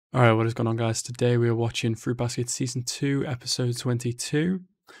Alright, what is going on, guys? Today we are watching Fruit Basket Season 2, Episode 22.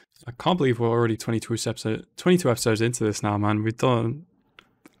 I can't believe we're already 22 episodes into this now, man. We've done...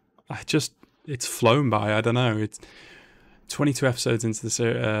 It's flown by, I don't know. It's 22 episodes into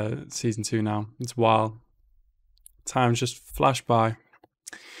the Season 2 now. It's wild. Time's just flashed by.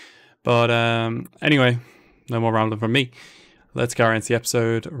 But anyway, no more rambling from me. Let's get right into the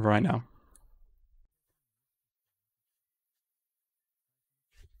episode right now.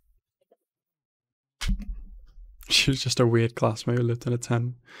 She was just a weird classmate who lived in a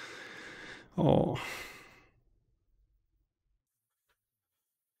tent. Oh.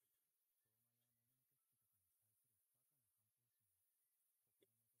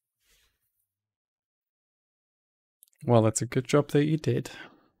 Well, that's a good job that you did.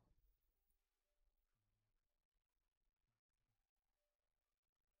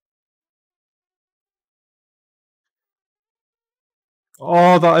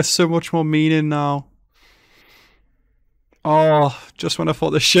 Oh, that is so much more meaning now. Oh, just when I thought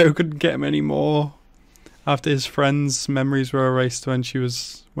the show couldn't get him anymore. After his friend's memories were erased when he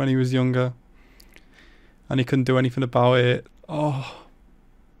was younger, and he couldn't do anything about it. We're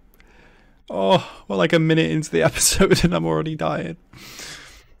like a minute into the episode and I'm already dying.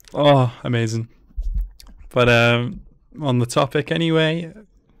 Oh, amazing. But on the topic anyway,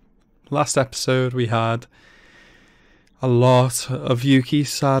 last episode we had a lot of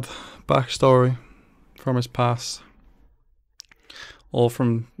Yuki's sad backstory from his past. All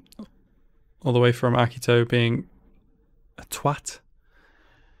the way from Akito being a twat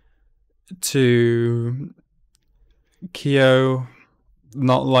to Kyo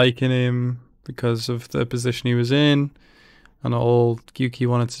not liking him because of the position he was in, and all Yuki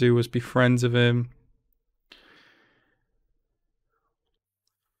wanted to do was be friends with him.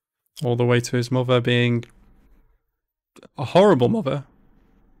 All the way to his mother being a horrible mother,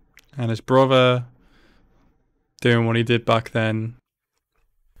 and his brother doing what he did back then.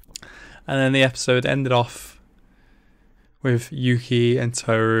 And then the episode ended off with Yuki and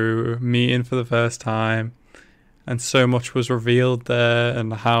Toru meeting for the first time, and so much was revealed there,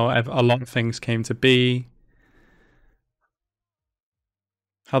 and how a lot of things came to be.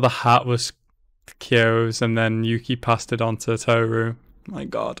 How the hat was Kyo's, and then Yuki passed it on to Toru. My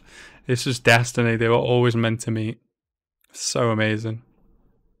God, this was destiny. They were always meant to meet. So amazing.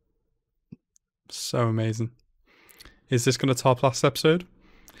 So amazing. Is this going to top last episode?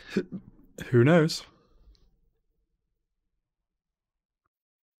 Who knows?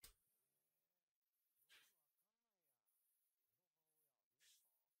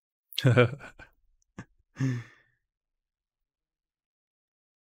 This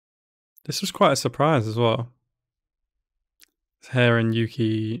was quite a surprise as well. Hearing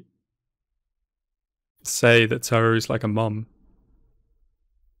Yuki say that Toru's like a mum.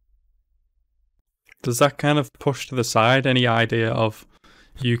 Does that kind of push to the side any idea of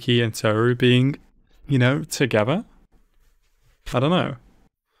Yuki and Toru being, together? I don't know.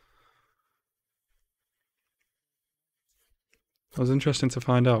 It was interesting to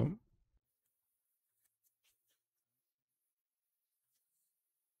find out.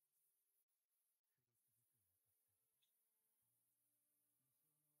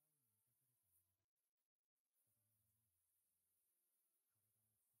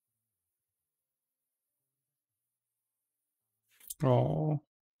 Oh,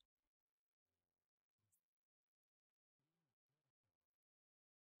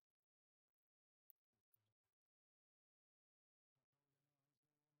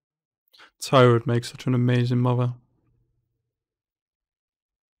 Toru would make such an amazing mother.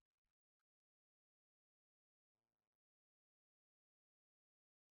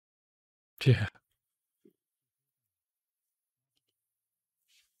 Yeah.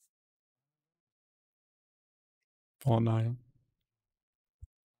 Fortnite.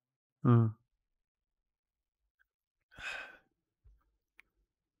 Mm.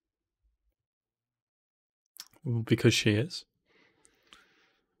 Well, because she is.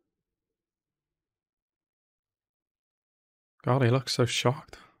 God, he looks so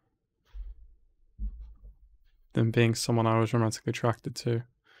shocked. Than being someone I was romantically attracted to.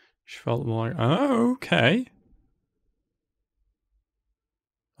 She felt more like, oh, okay.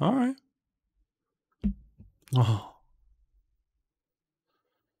 Alright. Oh.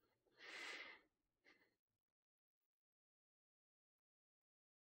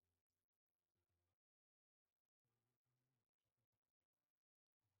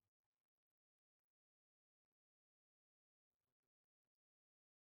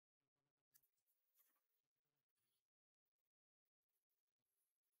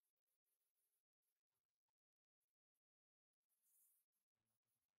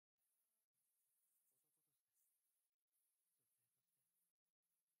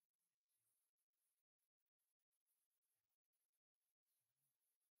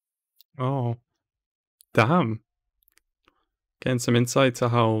 Oh, damn. Getting some insight to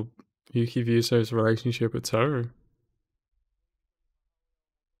how Yuki views his relationship with Toru.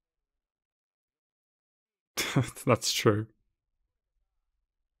 That's true.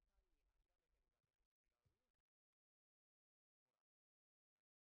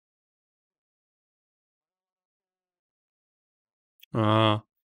 Ah,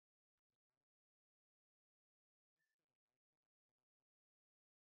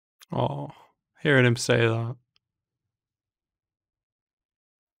 oh, hearing him say that,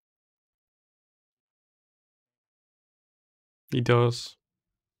 he does.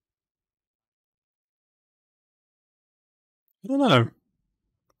 I don't know.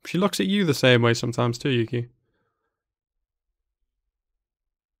 She looks at you the same way sometimes too, Yuki.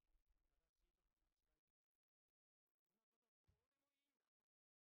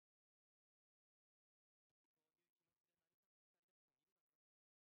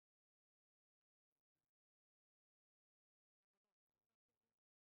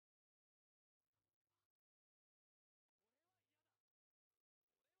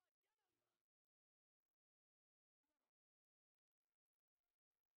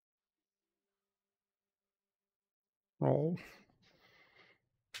 Oh,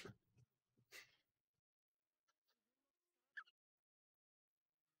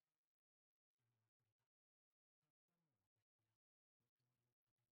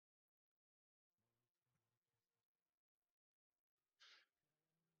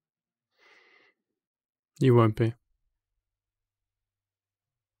 you won't be.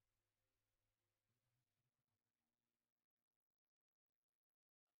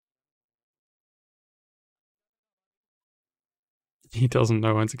 He doesn't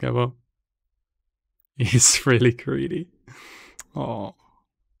know when to give up. He's really greedy. Oh,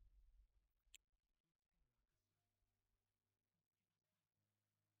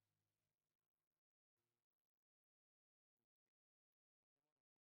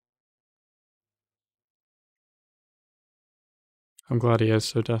 I'm glad he is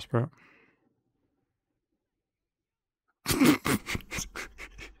so desperate.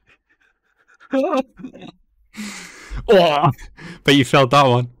 Oh, but you felt that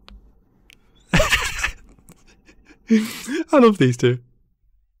one. I love these two.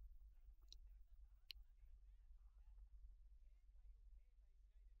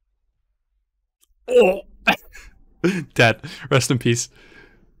 Oh, dead. Rest in peace.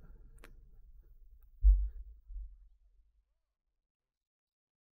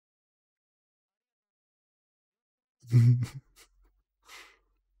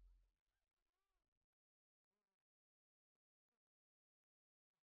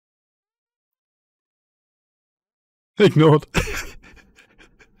 Ignored.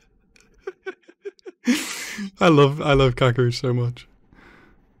 I love Kakeru so much.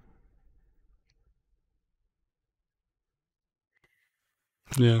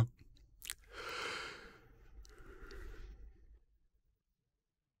 Yeah,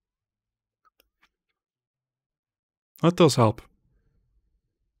 that does help.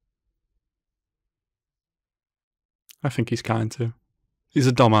 I think he's kind too. He's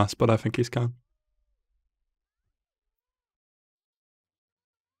a dumbass, but I think he's kind.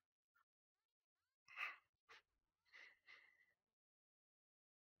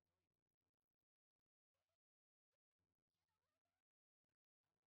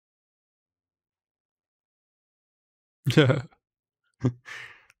 Yeah,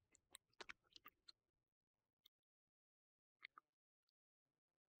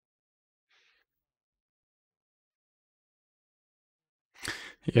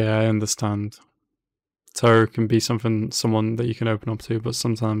 yeah, I understand. Toru can be someone that you can open up to, but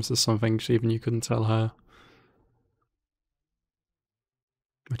sometimes there's some things even you couldn't tell her.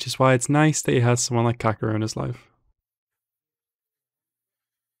 Which is why it's nice that he has someone like Kakeru in his life.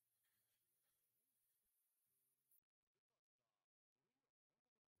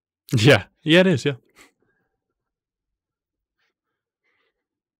 Yeah, yeah, it is. Yeah.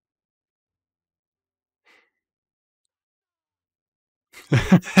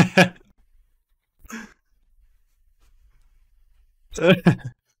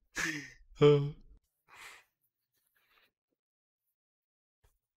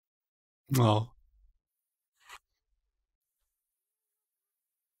 Oh.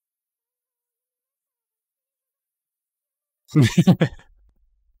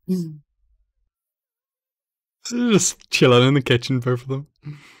 Just chilling in the kitchen, both of them.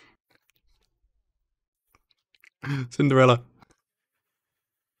 Cinderella.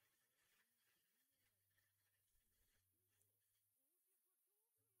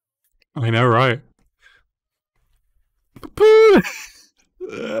 I know, right?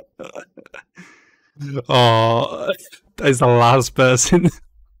 Oh, that is the last person.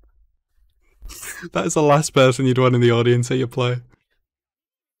 That is the last person you'd want in the audience at your play.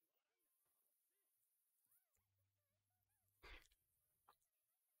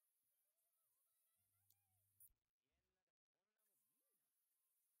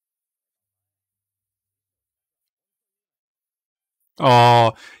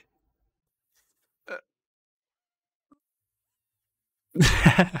 Oh,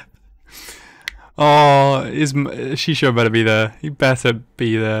 oh, is Shisho better be there? He better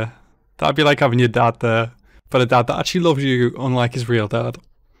be there. That'd be like having your dad there, but a dad that actually loves you, unlike his real dad.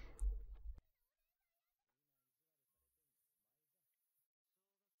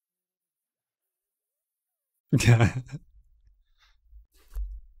 Yeah.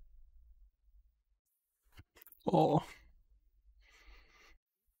 Oh.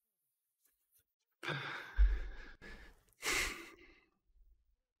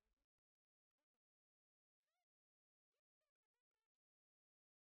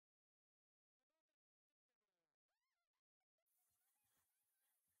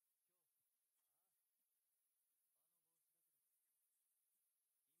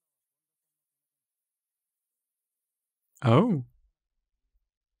 Oh.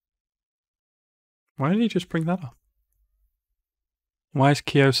 Why did he just bring that up? Why is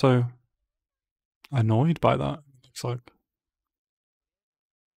Kyo so annoyed by that? Looks like.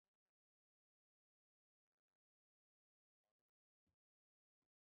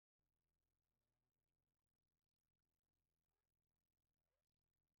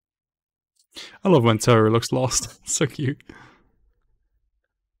 I love when Toru looks lost. So cute.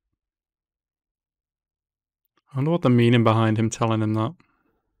 I wonder what the meaning behind him telling him that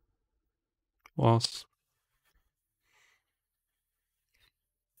was.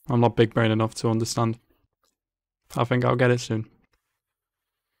 I'm not big brain enough to understand. I think I'll get it soon.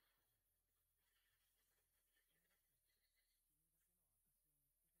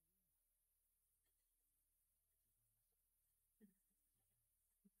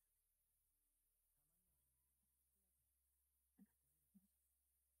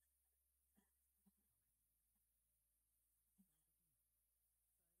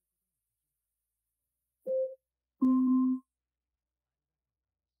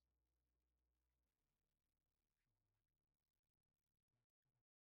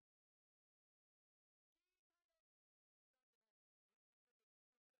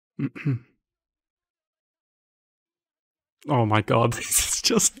 Oh my god, this is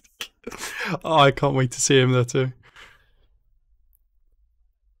just. Oh, I can't wait to see him there too.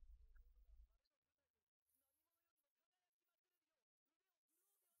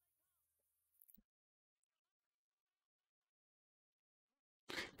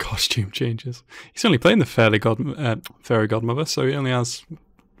 Costume changes. He's only playing the fairy godmother, so he only has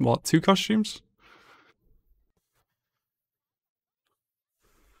what, 2 costumes?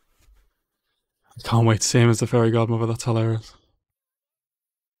 I can't wait to see him as the fairy godmother. That's hilarious.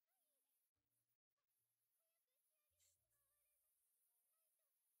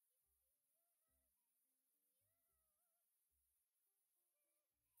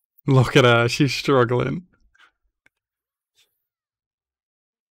 Look at her, she's struggling.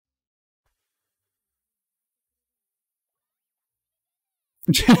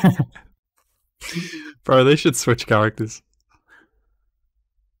 Bro, they should switch characters.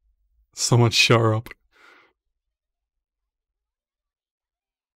 Someone shut her up.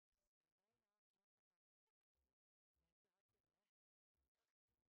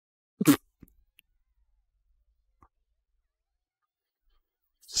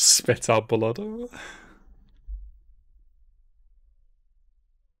 Spit out blood.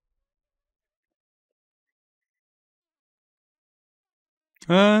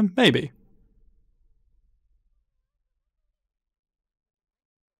 Maybe.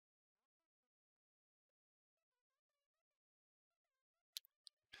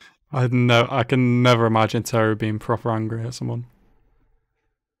 I can never imagine Terry being proper angry at someone.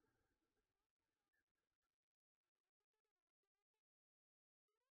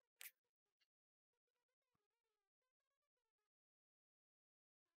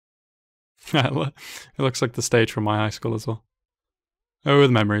 It looks like the stage from my high school as well. Oh,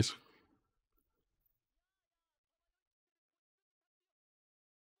 with memories.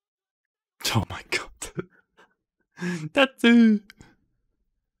 Oh my god. Tattoo.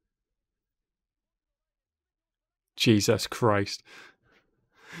 Jesus Christ.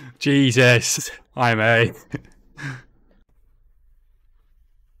 Jesus. I'm a.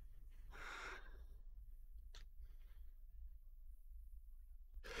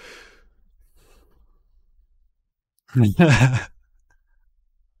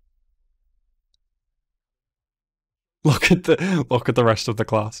 look at the rest of the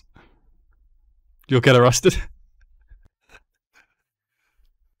class. You'll get arrested.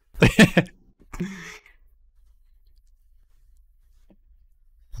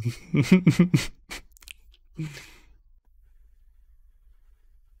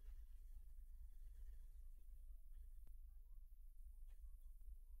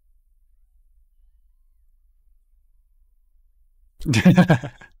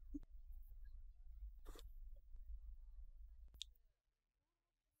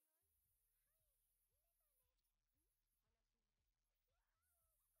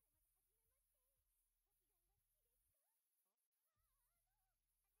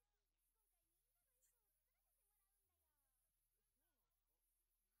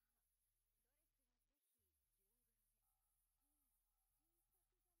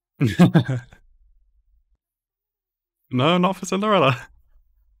 No, not for Cinderella.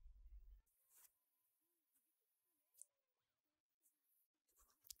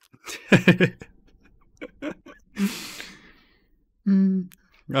 I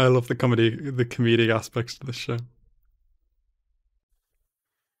love the comedic aspects to this show.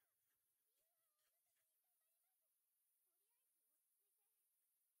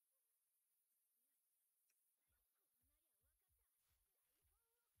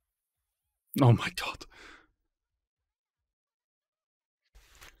 Oh my god.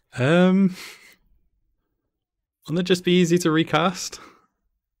 Um, wouldn't it just be easy to recast?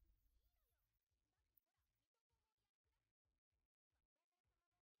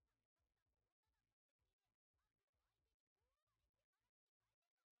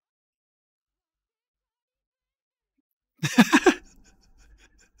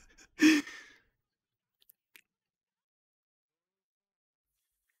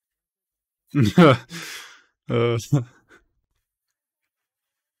 uh,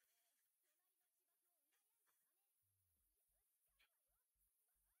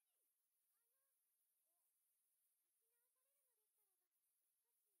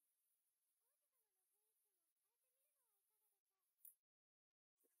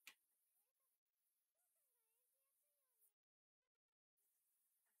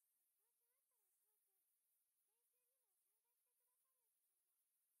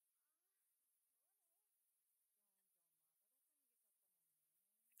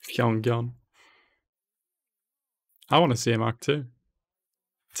 Pyongyang. I want to see him act too.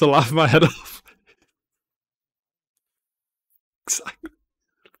 To laugh my head off.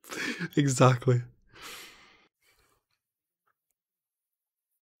 Exactly.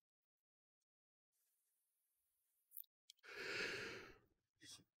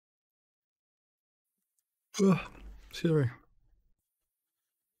 Sorry.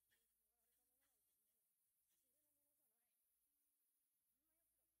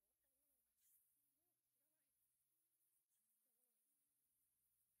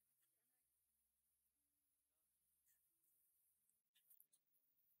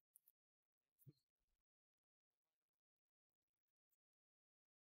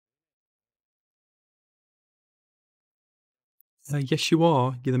 Yes, you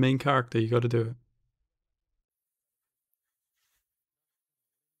are. You're the main character. You got to do it.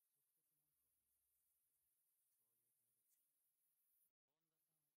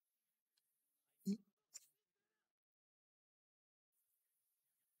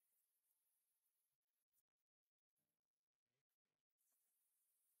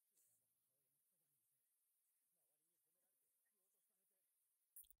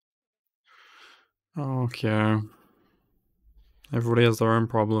 Okay. Everybody has their own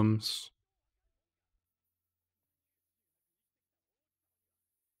problems.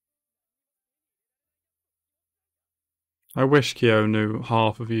 I wish Kyo knew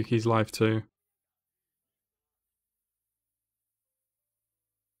half of Yuki's life too.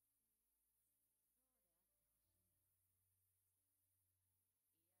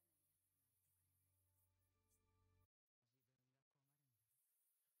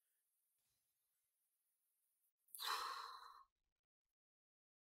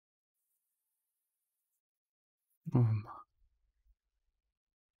 Um,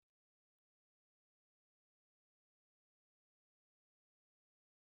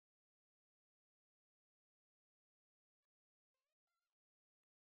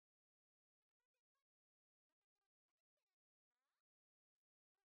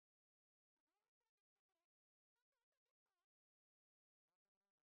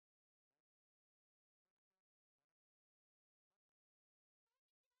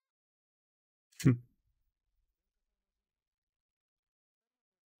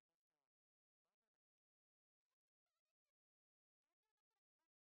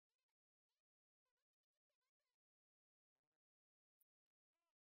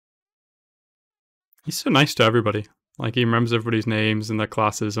 He's so nice to everybody. Like, he remembers everybody's names and their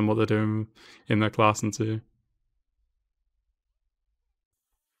classes and what they're doing in their class and too.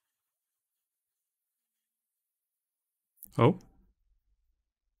 Oh.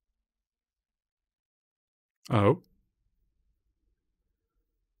 Oh.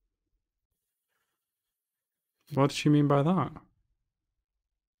 What did she mean by that?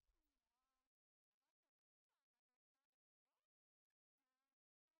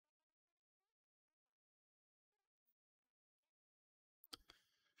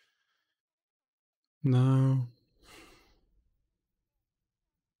 No.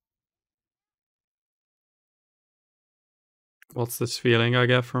 What's this feeling I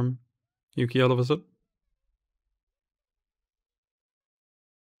get from Yuki all of a sudden?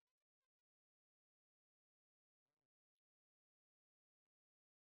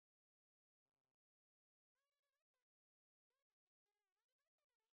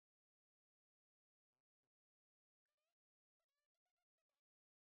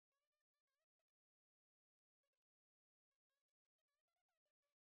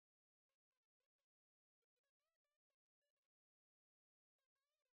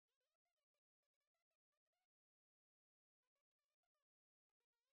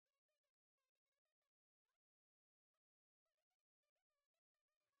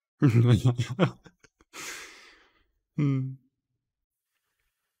 Hmm.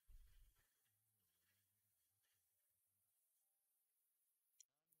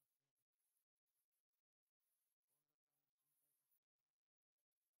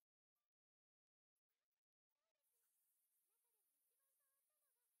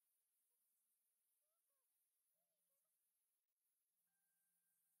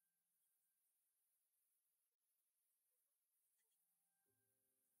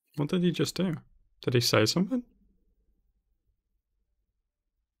 What did he just do? Did he say something?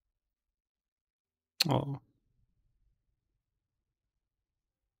 Oh.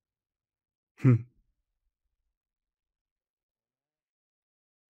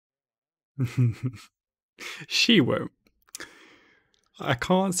 She won't. I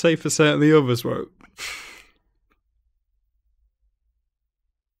can't say for certain the others won't.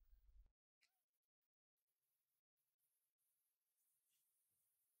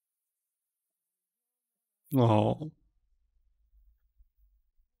 Oh.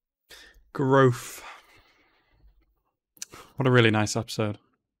 Growth. What a really nice episode.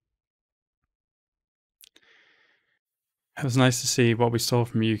 It was nice to see what we saw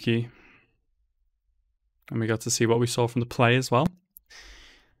from Yuki. And we got to see what we saw from the play as well.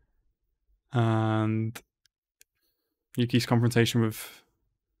 And Yuki's confrontation with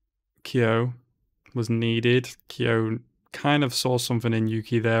Kyo was needed. Kyo kind of saw something in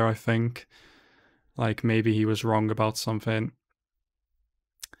Yuki there, I think. Like maybe he was wrong about something.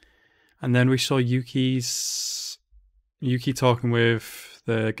 And then we saw Yuki talking with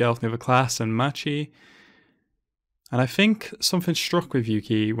the girl from the other class and Machi. And I think something struck with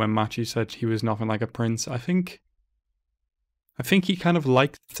Yuki when Machi said he was nothing like a prince. I think he kind of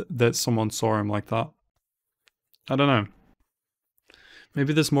liked that someone saw him like that. I don't know.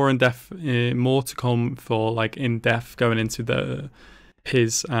 Maybe there's more more to come for like in depth going into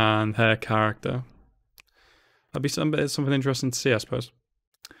his and her character. That'd be something interesting to see, I suppose.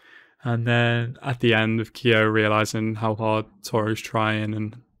 And then at the end of Kyo realizing how hard Toru's trying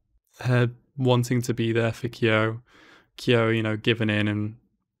and her wanting to be there for Kyo, giving in and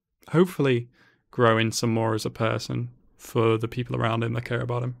hopefully growing some more as a person for the people around him that care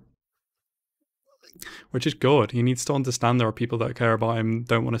about him. Which is good. He needs to understand there are people that care about him,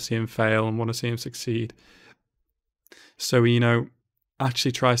 don't want to see him fail and want to see him succeed. So,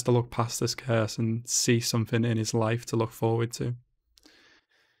 actually tries to look past this curse and see something in his life to look forward to.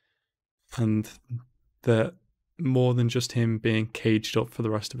 And that more than just him being caged up for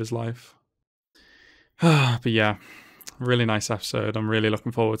the rest of his life. But yeah, really nice episode. I'm really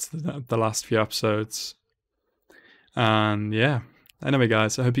looking forward to the last few episodes. And yeah, anyway,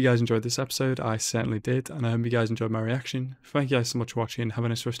 guys, I hope you guys enjoyed this episode. I certainly did. And I hope you guys enjoyed my reaction. Thank you guys so much for watching. Have a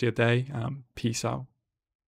nice rest of your day. Peace out.